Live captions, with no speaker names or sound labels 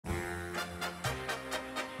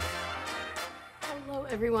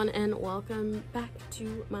everyone, and welcome back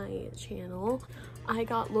to my channel. I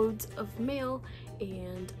got loads of mail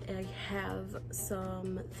and I have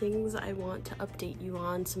some things I want to update you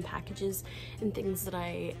on, some packages and things that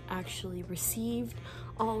I actually received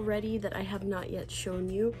already that I have not yet shown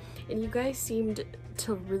you. And you guys seemed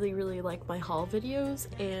to really like my haul videos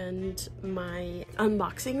and my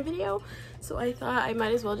unboxing video, so I thought I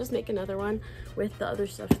might as well just make another one with the other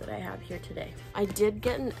stuff that I have here today. I did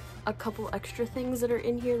get a couple extra things that are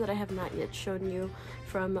in here that I have not yet shown you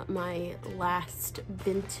from my last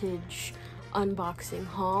vintage unboxing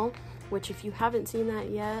haul, which if you haven't seen that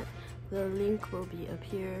yet, the link will be up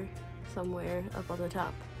here somewhere, up on the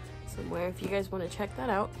top somewhere, if you guys want to check that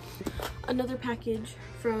out. Another package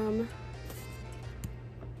from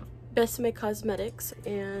Besame Cosmetics,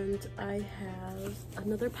 and I have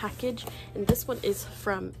another package, and this one is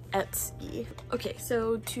from Etsy. Okay,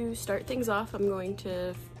 so to start things off, I'm going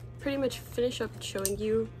to pretty much finish up showing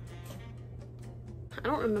you, I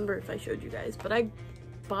don't remember if I showed you guys, but I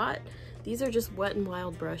bought, these are just Wet n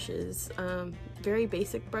Wild brushes, very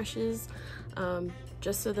basic brushes,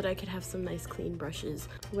 just so that I could have some nice clean brushes.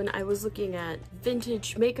 When I was looking at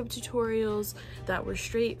vintage makeup tutorials that were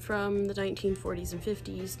straight from the 1940s and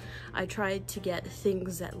 50s, I tried to get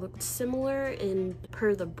things that looked similar in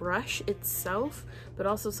per the brush itself, but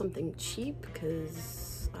also something cheap,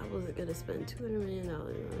 because I wasn't gonna spend $200 million on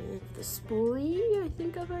it. The spoolie, I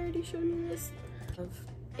think I've already shown you this, of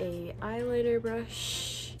a eyeliner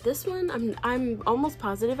brush. This one, I'm almost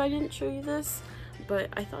positive I didn't show you this, but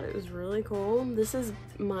I thought it was really cool. This is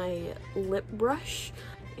my lip brush,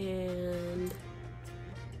 and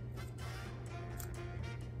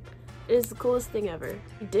it is the coolest thing ever.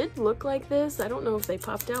 It did look like this. I don't know if they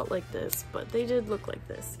popped out like this, but they did look like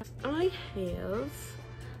this.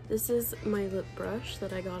 This is my lip brush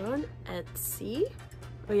that I got on Etsy.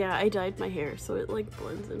 Oh yeah, I dyed my hair, so it like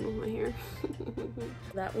blends in with my hair.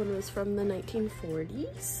 That one was from the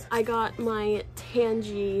 1940s. I got my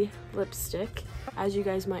Tangy lipstick. As you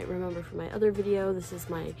guys might remember from my other video, this is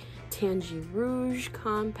my Tangy Rouge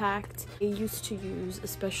Compact. I used to use,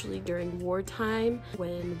 especially during wartime,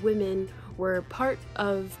 when women were part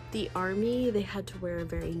of the army, they had to wear a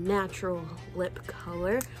very natural lip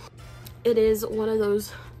color. It is one of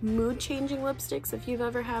those mood-changing lipsticks, if you've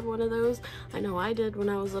ever had one of those. I know I did when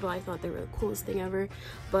I was little. I thought they were the coolest thing ever,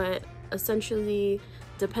 but essentially,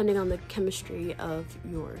 depending on the chemistry of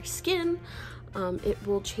your skin, it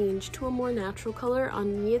will change to a more natural color.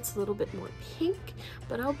 On me, it's a little bit more pink,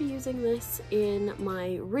 but I'll be using this in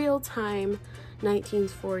my real-time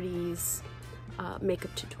 1940s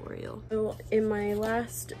makeup tutorial. So in my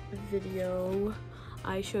last video,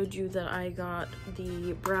 I showed you that I got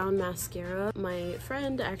the brown mascara. My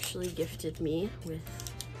friend actually gifted me with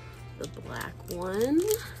the black one,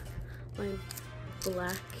 my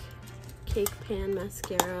black cake pan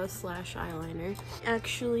mascara slash eyeliner.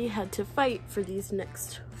 Actually had to fight for these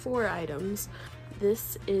next 4 items.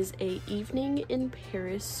 This is a Evening in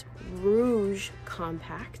Paris Rouge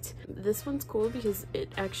Compact. This one's cool because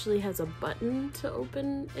it actually has a button to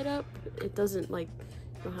open it up. It doesn't like,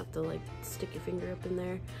 you don't have to like stick your finger up in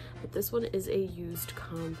there. But this one is a used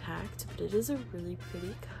compact, but it is a really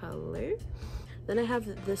pretty color. Then I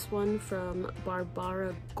have this one from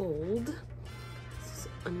Barbara Gold. This is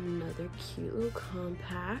another cute little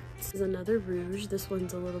compact. This is another rouge. This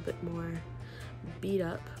one's a little bit more beat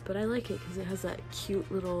up, but I like it because it has that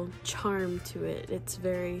cute little charm to it. It's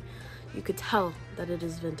very, you could tell that it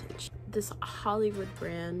is vintage. This Hollywood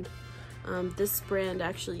brand, this brand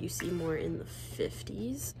actually you see more in the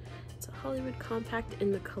 50s. It's a Hollywood compact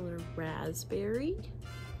in the color raspberry.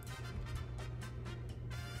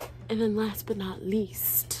 And then last but not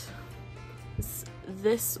least,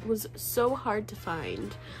 this was so hard to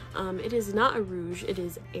find. It is not a rouge, it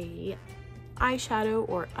is a eyeshadow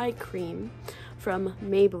or eye cream from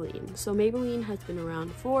Maybelline. So Maybelline has been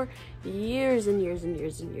around for years and years and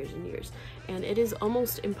years and years and years, and it is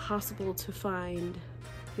almost impossible to find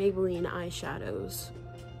Maybelline eyeshadows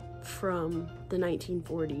from the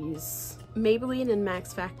 1940s. Maybelline and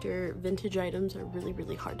Max Factor vintage items are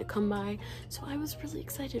really hard to come by, so I was really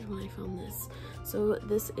excited when I found this. So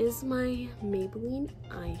this is my Maybelline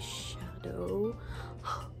eyeshadow.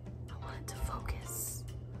 I want it to focus.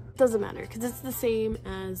 Doesn't matter because it's the same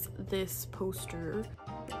as this poster.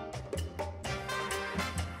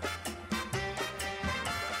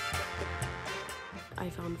 I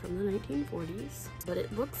found from the 1940s, but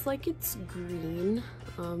it looks like it's green.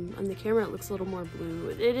 On the camera it looks a little more blue.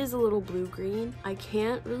 It is a little blue-green. I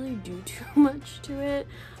can't really do too much to it.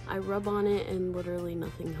 I rub on it and literally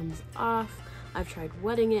nothing comes off. I've tried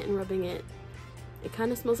wetting it and rubbing it It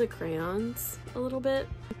kind of smells like crayons a little bit.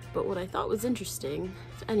 But what I thought was interesting,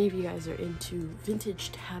 if any of you guys are into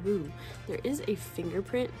vintage taboo, there is a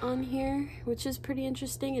fingerprint on here, which is pretty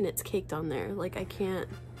interesting, and it's caked on there. Like, I can't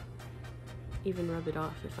even rub it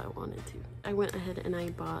off if I wanted to. I went ahead and I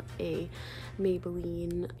bought a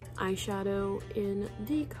Maybelline eyeshadow in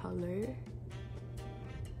the color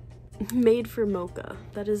Made for Mocha.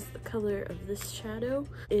 That is the color of this shadow.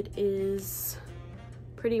 It is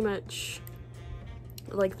pretty much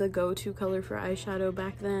like the go-to color for eyeshadow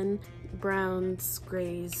back then. Browns,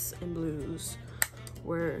 grays, and blues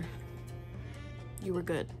you were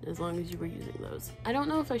good as long as you were using those. I don't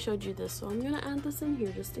know if I showed you this, so I'm gonna add this in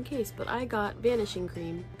here just in case, but I got vanishing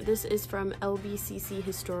cream. This is from LBCC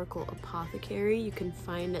Historical Apothecary. You can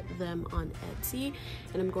find them on Etsy,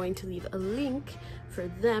 and I'm going to leave a link for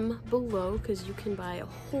them below because you can buy a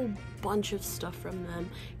whole bunch of stuff from them.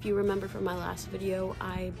 If you remember from my last video,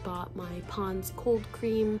 I bought my Pond's cold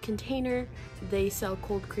cream container. They sell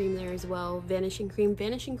cold cream there as well. Vanishing cream.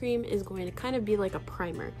 Vanishing cream is going to kind of be like a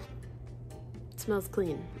primer. Smells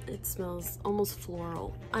clean. It smells almost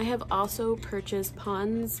floral. I have also purchased,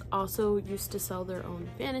 Pond's also used to sell their own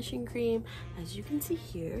vanishing cream, as you can see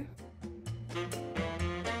here.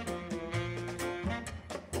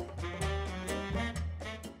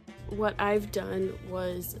 What I've done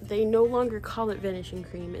was, they no longer call it vanishing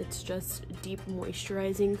cream, it's just deep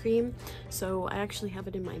moisturizing cream. So I actually have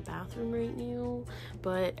it in my bathroom right now,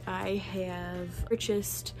 but I have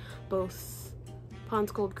purchased both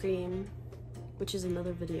Pond's cold cream, which is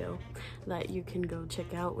another video that you can go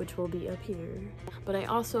check out, which will be up here. But I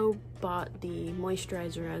also bought the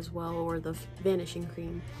moisturizer as well, or the vanishing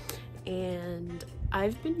cream, and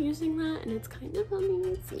I've been using that and it's kind of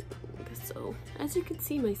amazing. So as you can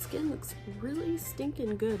see, my skin looks really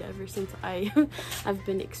stinking good ever since I've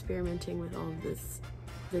been experimenting with all of this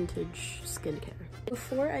vintage skincare.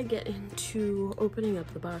 Before I get into opening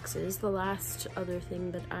up the boxes, the last other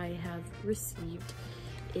thing that I have received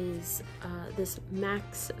is this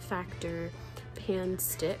Max Factor pan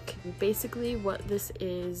stick. Basically what this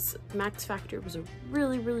is, Max Factor was a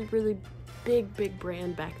really big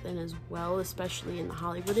brand back then as well, especially in the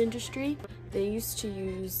Hollywood industry. They used to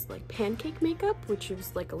use like pancake makeup, which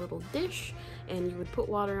was like a little dish, and you would put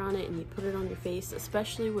water on it and you put it on your face,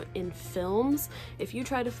 especially in films. If you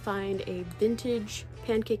try to find a vintage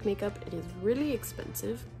pancake makeup, it is really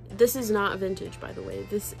expensive. This is not vintage, by the way.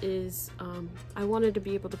 This is, I wanted to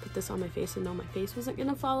be able to put this on my face and know my face wasn't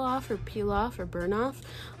gonna fall off or peel off or burn off.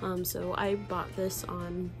 So I bought this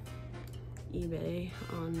on eBay,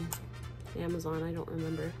 on Amazon, I don't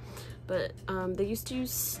remember. But they used to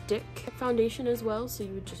use stick foundation as well, so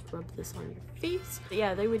you would just rub this on your face. But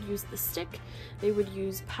yeah, they would use the stick, they would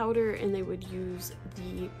use powder, and they would use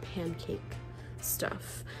the pancake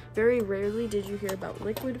stuff. Very rarely did you hear about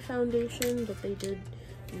liquid foundation, but they did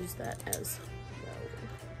use that as well.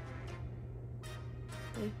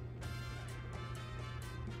 Okay.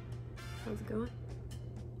 How's it going?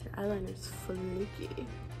 Your eyeliner's flaky.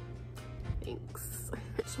 Thanks.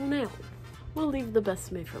 So now, we'll leave the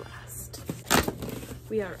Besame for last.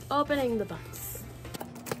 We are opening the box.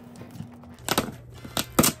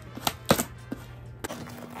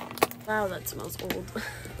 Wow, that smells old.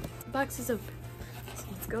 The box is open. So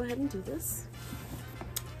let's go ahead and do this.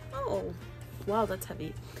 Oh. Wow, that's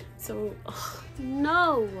heavy. So, oh,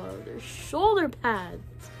 no, there's shoulder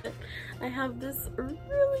pads. I have this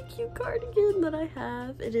really cute cardigan that I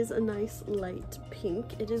have. It is a nice light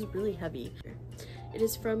pink. It is really heavy. It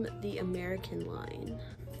is from the American line.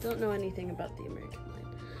 Don't know anything about the American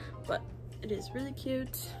line, but it is really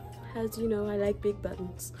cute. As you know, I like big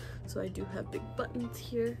buttons, so I do have big buttons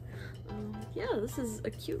here. Yeah, this is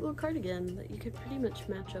a cute little cardigan that you could pretty much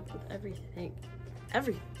match up with everything.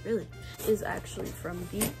 Everything, really. It is actually from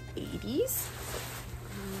the 80s.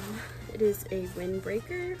 It is a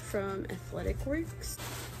windbreaker from Athletic Works.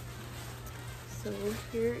 So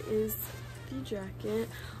here is the jacket.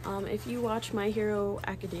 If you watch My Hero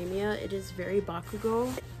Academia, it is very Bakugo.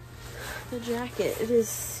 The jacket, it is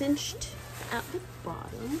cinched at the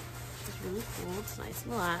bottom, which is really cool. It's nice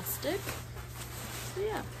and elastic. So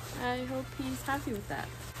yeah, I hope he's happy with that.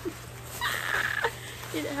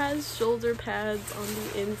 It has shoulder pads on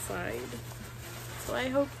the inside. So I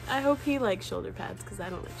hope he likes shoulder pads, because I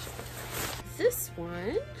don't like shoulder pads.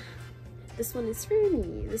 This one is for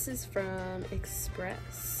me. This is from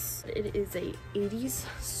Express. It is a 80s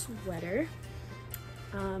sweater.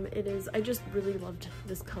 I just really loved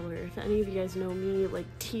this color. If any of you guys know me, like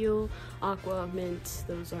teal, aqua, mint,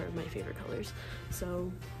 those are my favorite colors.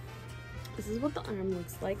 So this is what the arm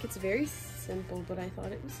looks like. It's very simple, but I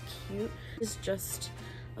thought it was cute. It's just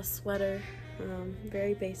a sweater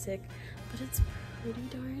Very basic, but it's pretty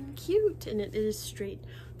darn cute, and it is straight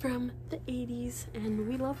from the 80s, and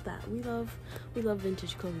we love that. We love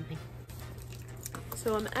vintage clothing.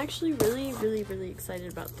 So I'm actually really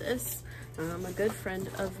excited about this. A good friend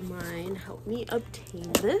of mine helped me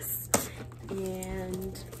obtain this,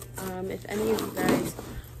 and if any of you guys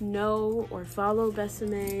know or follow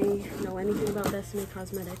Besame, know anything about Besame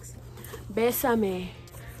Cosmetics, Besame,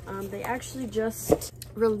 they actually just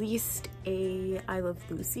released a I Love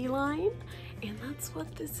Lucy line, and that's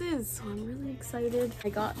what this is, so I'm really excited. I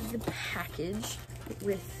got the package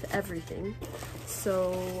with everything,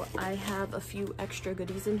 so I have a few extra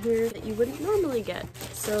goodies in here that you wouldn't normally get.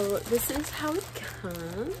 So this is how it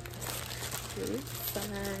comes. Really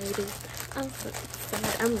excited. I'm so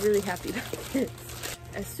excited. I'm really happy about this.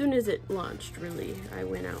 As soon as it launched, really, I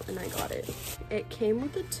went out and I got it. It came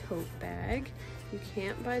with a tote bag. You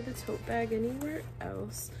can't buy the tote bag anywhere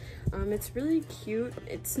else. It's really cute.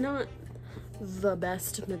 It's not the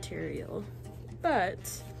best material, but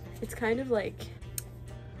it's kind of like,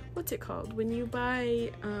 what's it called? When you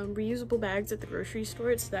buy reusable bags at the grocery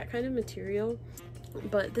store, it's that kind of material.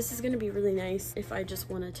 But this is going to be really nice if I just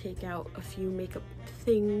want to take out a few makeup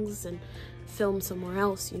things and film somewhere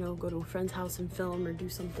else, you know, go to a friend's house and film or do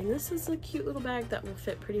something. This is a cute little bag that will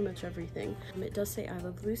fit pretty much everything. It does say I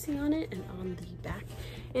Love Lucy on it, and on the back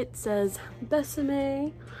it says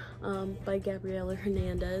Besame by Gabriela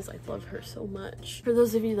Hernandez. I love her so much. For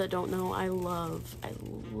those of you that don't know, I love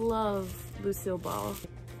Lucille Ball.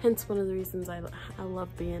 Hence one of the reasons I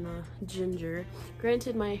love being a ginger.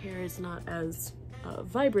 Granted, my hair is not as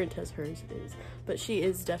vibrant as hers is, but she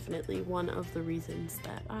is definitely one of the reasons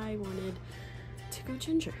that I wanted to go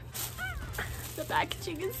ginger. The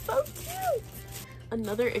packaging is so cute!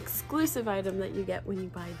 Another exclusive item that you get when you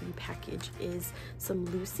buy the package is some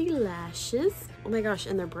Lucy lashes. Oh my gosh,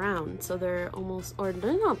 and they're brown, so they're almost, or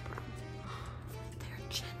they're not brown. They're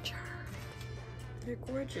ginger. They're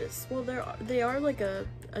gorgeous. Well, they are like a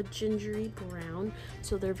gingery brown,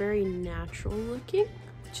 so they're very natural looking,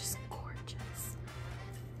 which is gorgeous.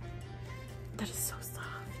 That is so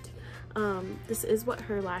soft. This is what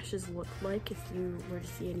her lashes look like if you were to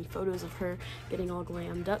see any photos of her getting all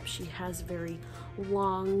glammed up. She has very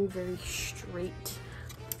long, very straight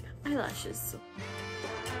eyelashes.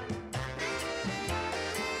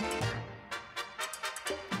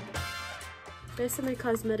 Besame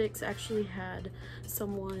Cosmetics actually had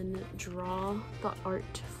someone draw the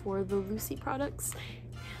art for the Lucy products,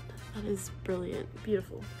 and that is brilliant.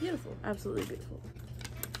 Beautiful, beautiful, absolutely beautiful.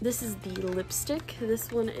 This is the lipstick.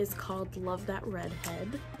 This one is called Love That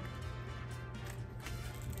Redhead.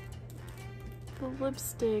 The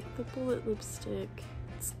lipstick, the bullet lipstick,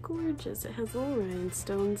 it's gorgeous. It has little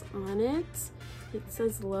rhinestones on it. It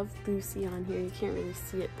says Love Lucy on here. You can't really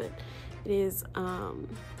see it, but it is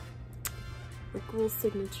like little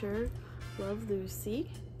signature, Love Lucy.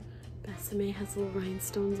 Besame has little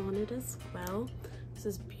rhinestones on it as well. This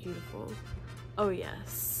is beautiful. Oh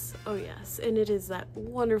yes, oh yes, and it is that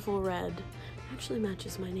wonderful red. It actually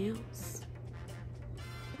matches my nails.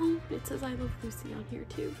 Oh, it says I Love Lucy on here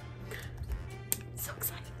too. So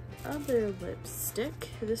excited. Other lipstick,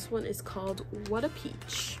 this one is called What a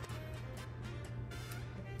Peach.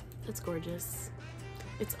 That's gorgeous.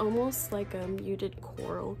 It's almost like a muted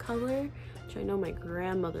coral color, which I know my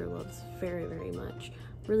grandmother loves very, very much.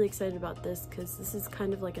 I'm really excited about this because this is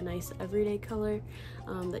kind of like a nice everyday color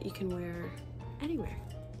that you can wear anywhere.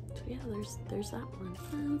 So yeah, there's that one.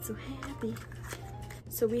 I'm so happy.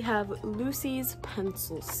 So we have Lucy's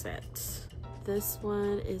pencil set. This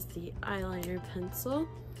one is the eyeliner pencil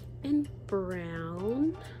in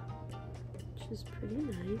brown, which is pretty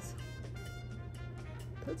nice.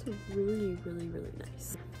 That's really, really, really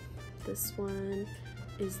nice. This one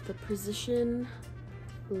is the Precision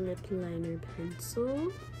lip liner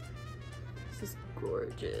pencil. This is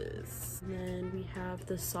gorgeous. And then we have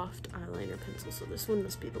the soft eyeliner pencil. So this one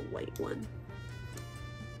must be the white one.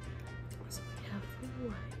 So we have the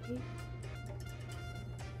white.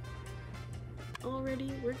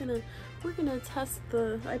 Already, we're gonna test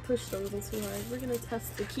the, I pushed a little too hard. We're gonna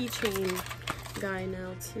test the keychain guy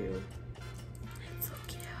now too. It's so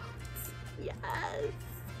cute. Yes!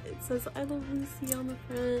 It says I Love Lucy on the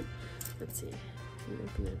front. Let's see. Let me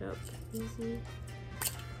open it up. Easy.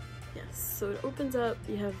 Yes, so it opens up.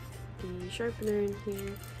 You have the sharpener in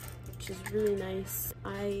here, which is really nice.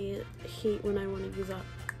 I hate when I want to use an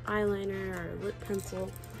eyeliner or a lip pencil.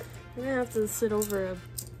 I'm gonna have to sit over a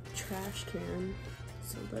trash can.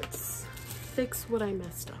 So let's fix what I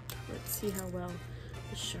messed up. Let's see how well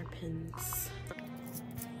this sharpens.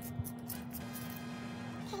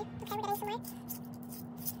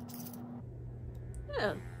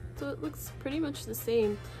 yeah, so it looks pretty much the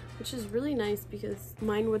same, which is really nice because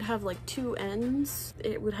mine would have like two ends.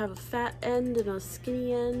 It would have a fat end and a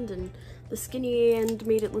skinny end, and the skinny end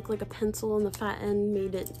made it look like a pencil and the fat end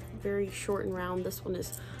made it very short and round. This one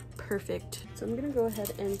is perfect. So I'm gonna go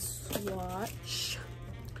ahead and swatch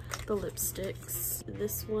the lipsticks.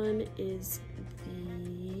 This one is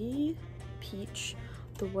the peach,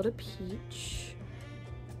 the What a Peach.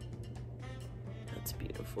 That's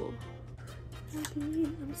beautiful. Happy,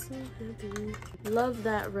 I'm so happy. Love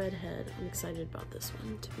that redhead. I'm excited about this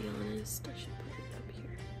one, to be honest. I should put it up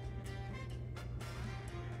here.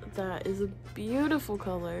 That is a beautiful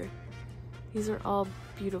color. These are all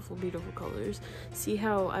beautiful, beautiful colors. See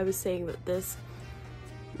how I was saying that this,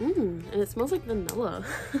 and it smells like vanilla.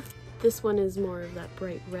 This one is more of that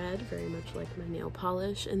bright red, very much like my nail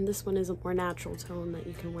polish, and this one is a more natural tone that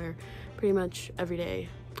you can wear pretty much every day.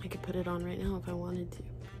 I could put it on right now if I wanted to.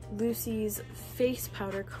 Lucy's Face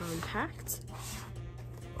Powder Compact.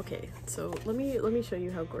 Okay, so let me show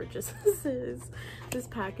you how gorgeous this is. This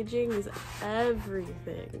packaging is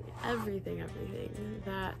everything.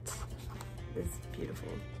 That is beautiful.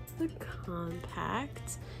 The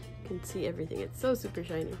compact. You can see everything. It's so super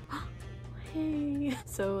shiny. Hey!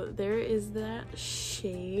 So there is that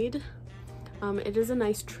shade. It is a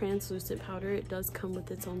nice translucent powder. It does come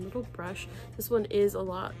with its own little brush. This one is a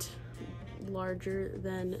lot larger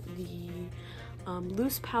than the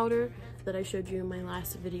loose powder that I showed you in my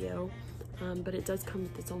last video, but it does come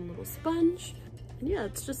with its own little sponge. And yeah,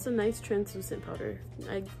 it's just a nice translucent powder.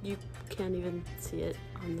 You can't even see it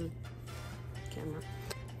on the camera.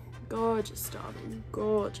 Gorgeous, darling.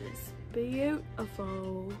 Gorgeous.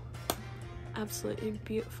 Beautiful. Absolutely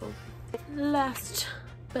beautiful. Last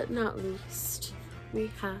but not least, we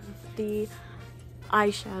have the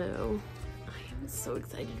eyeshadow. I'm so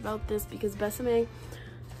excited about this because Besame,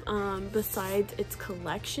 besides its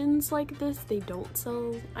collections like this, they don't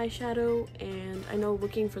sell eyeshadow, and I know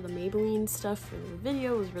looking for the Maybelline stuff for the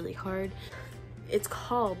video was really hard. It's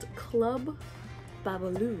called Club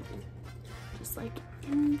Babaloo, just like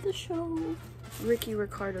in the show. Ricky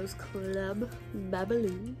Ricardo's Club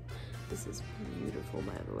Babaloo. This is beautiful,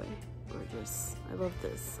 by the way. Gorgeous. I love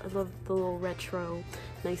this. I love the little retro,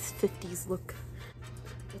 nice 50s look.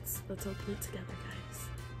 Let's open it together, guys.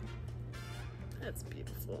 That's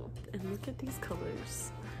beautiful. And look at these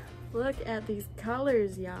colors. Look at these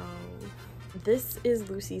colors, y'all. This is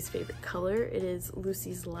Lucy's favorite color. It is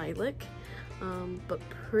Lucy's Lilac. But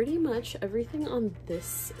pretty much everything on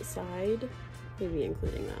this side, maybe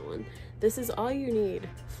including that one, this is all you need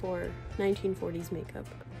for 1940s makeup.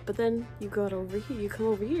 But then you go over here, you come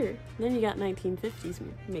over here, and then you got 1950s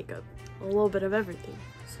makeup. A little bit of everything.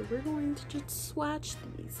 So we're going to just swatch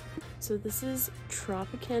these. So this is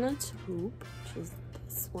Tropicana Taupe, which is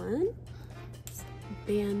this one. It's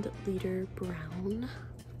Band Leader Brown.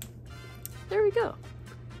 There we go.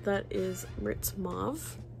 That is Ritz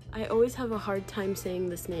Mauve. I always have a hard time saying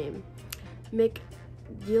this name.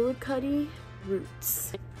 McGillicuddy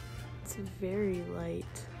Roots. It's very light,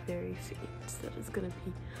 very faint. That is gonna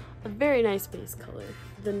be a very nice base color.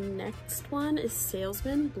 The next one is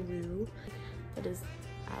Salesman Blue. That is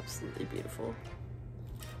absolutely beautiful.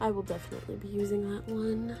 I will definitely be using that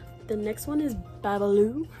one. The next one is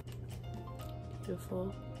Babaloo.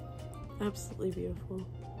 Beautiful. Absolutely beautiful.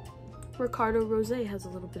 Ricardo Rosé has a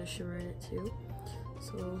little bit of shimmer in it too.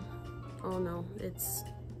 So, oh no,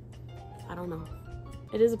 I don't know.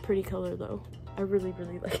 It is a pretty color though. I really,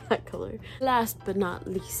 really like that color. Last but not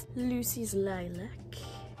least, Lucy's Lilac.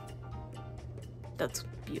 That's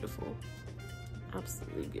beautiful.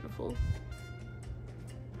 Absolutely beautiful.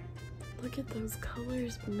 Look at those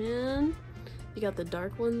colors, man. You got the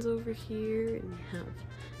dark ones over here, and you have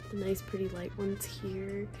the nice pretty light ones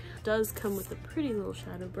here. It does come with a pretty little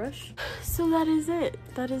shadow brush. So that is it.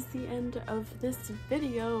 That is the end of this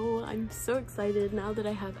video. I'm so excited now that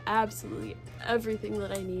I have absolutely everything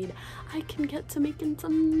that I need. I can get to making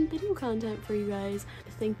some video content for you guys.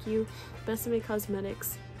 Thank you, Besame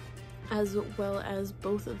Cosmetics, as well as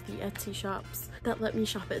both of the Etsy shops that let me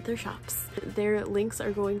shop at their shops. Their links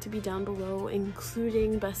are going to be down below,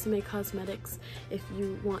 including Besame Cosmetics. If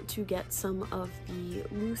you want to get some of the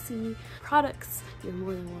Lucy products, you're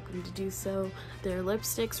more than welcome to do so. Their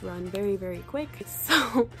lipsticks run very, very quick,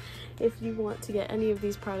 so if you want to get any of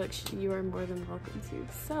these products, you are more than welcome to.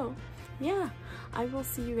 So yeah, I will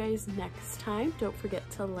see you guys next time. Don't forget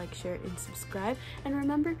to like, share, and subscribe. And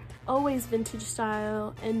remember, always vintage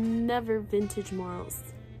style and never vintage morals.